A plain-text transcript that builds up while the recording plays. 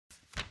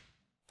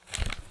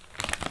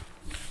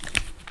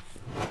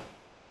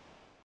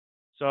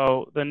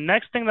So the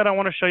next thing that I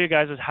want to show you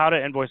guys is how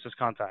to invoice this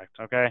contact.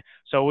 Okay,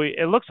 so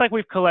it looks like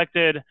we've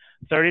collected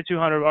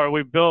 3,200, or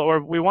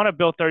we want to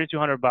bill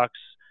 3,200 bucks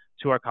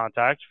to our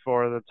contact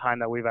for the time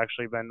that we've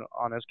actually been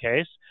on his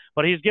case.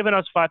 But he's given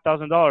us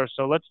 $5,000,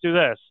 so let's do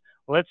this.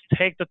 Let's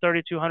take the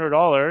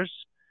 $3,200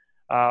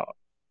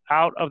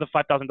 out of the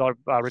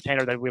 $5,000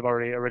 retainer that we've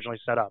already originally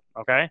set up.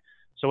 Okay,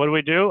 so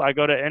what do? I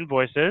go to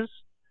invoices.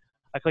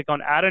 I click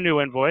on add a new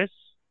invoice.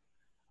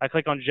 I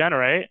click on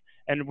generate,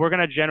 and we're going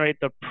to generate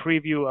the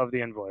preview of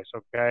the invoice,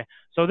 okay?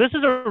 So this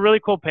is a really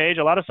cool page.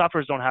 A lot of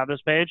softwares don't have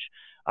this page.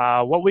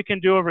 What we can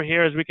do over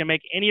here is we can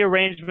make any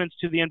arrangements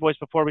to the invoice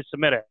before we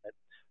submit it.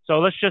 So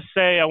let's just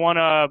say I want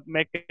to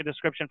make a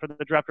description for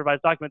the draft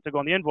revised document to go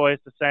on the invoice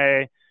to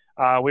say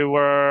we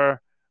were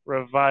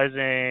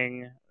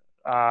revising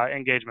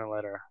engagement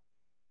letter.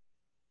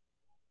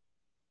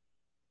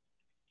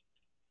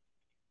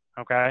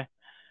 Okay?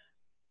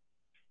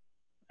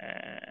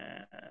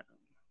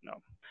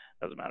 No,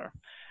 doesn't matter.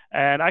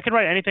 And I can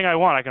write anything I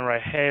want. I can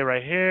write hey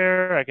right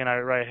here. I can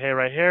write hey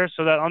right here,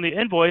 so that on the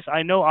invoice,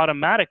 I know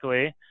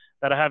automatically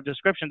that I have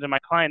descriptions and my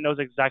client knows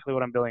exactly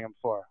what I'm billing him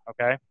for,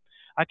 okay?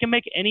 I can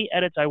make any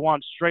edits I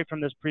want straight from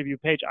this preview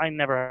page. I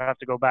never have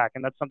to go back,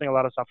 and that's something a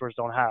lot of softwares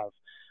don't have.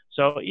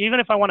 So even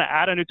if I want to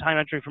add a new time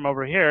entry from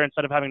over here,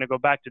 instead of having to go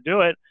back to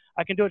do it,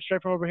 I can do it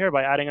straight from over here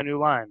by adding a new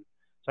line.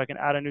 So I can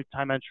add a new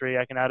time entry.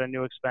 I can add a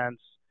new expense.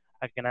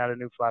 I can add a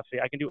new flat fee.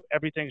 I can do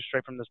everything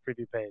straight from this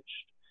preview page.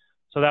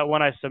 So that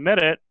when I submit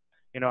it,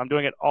 I'm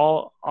doing it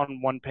all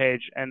on one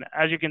page. And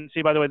as you can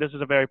see, by the way, this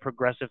is a very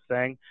progressive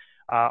thing.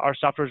 Our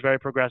software is very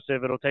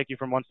progressive. It'll take you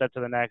from one step to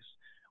the next.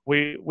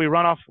 We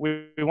want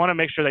to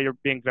make sure that you're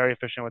being very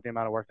efficient with the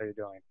amount of work that you're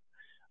doing.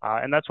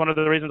 And that's one of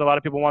the reasons a lot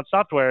of people want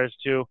software, is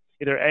to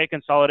either A,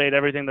 consolidate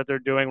everything that they're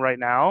doing right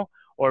now,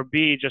 or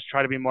B, just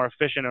try to be more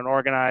efficient and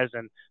organized,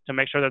 and to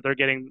make sure that they're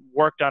getting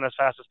work done as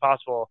fast as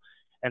possible.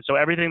 And so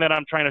everything that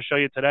I'm trying to show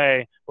you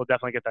today will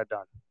definitely get that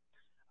done.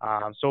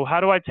 So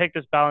how do I take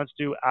this balance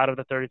due out of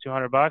the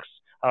 3,200 bucks?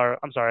 Or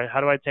I'm sorry, how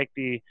do I take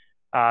the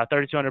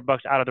 3,200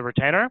 bucks out of the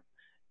retainer?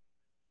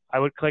 I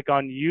would click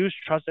on use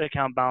trusted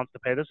account balance to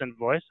pay this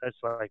invoice. I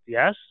select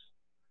yes,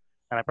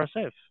 and I press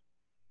save.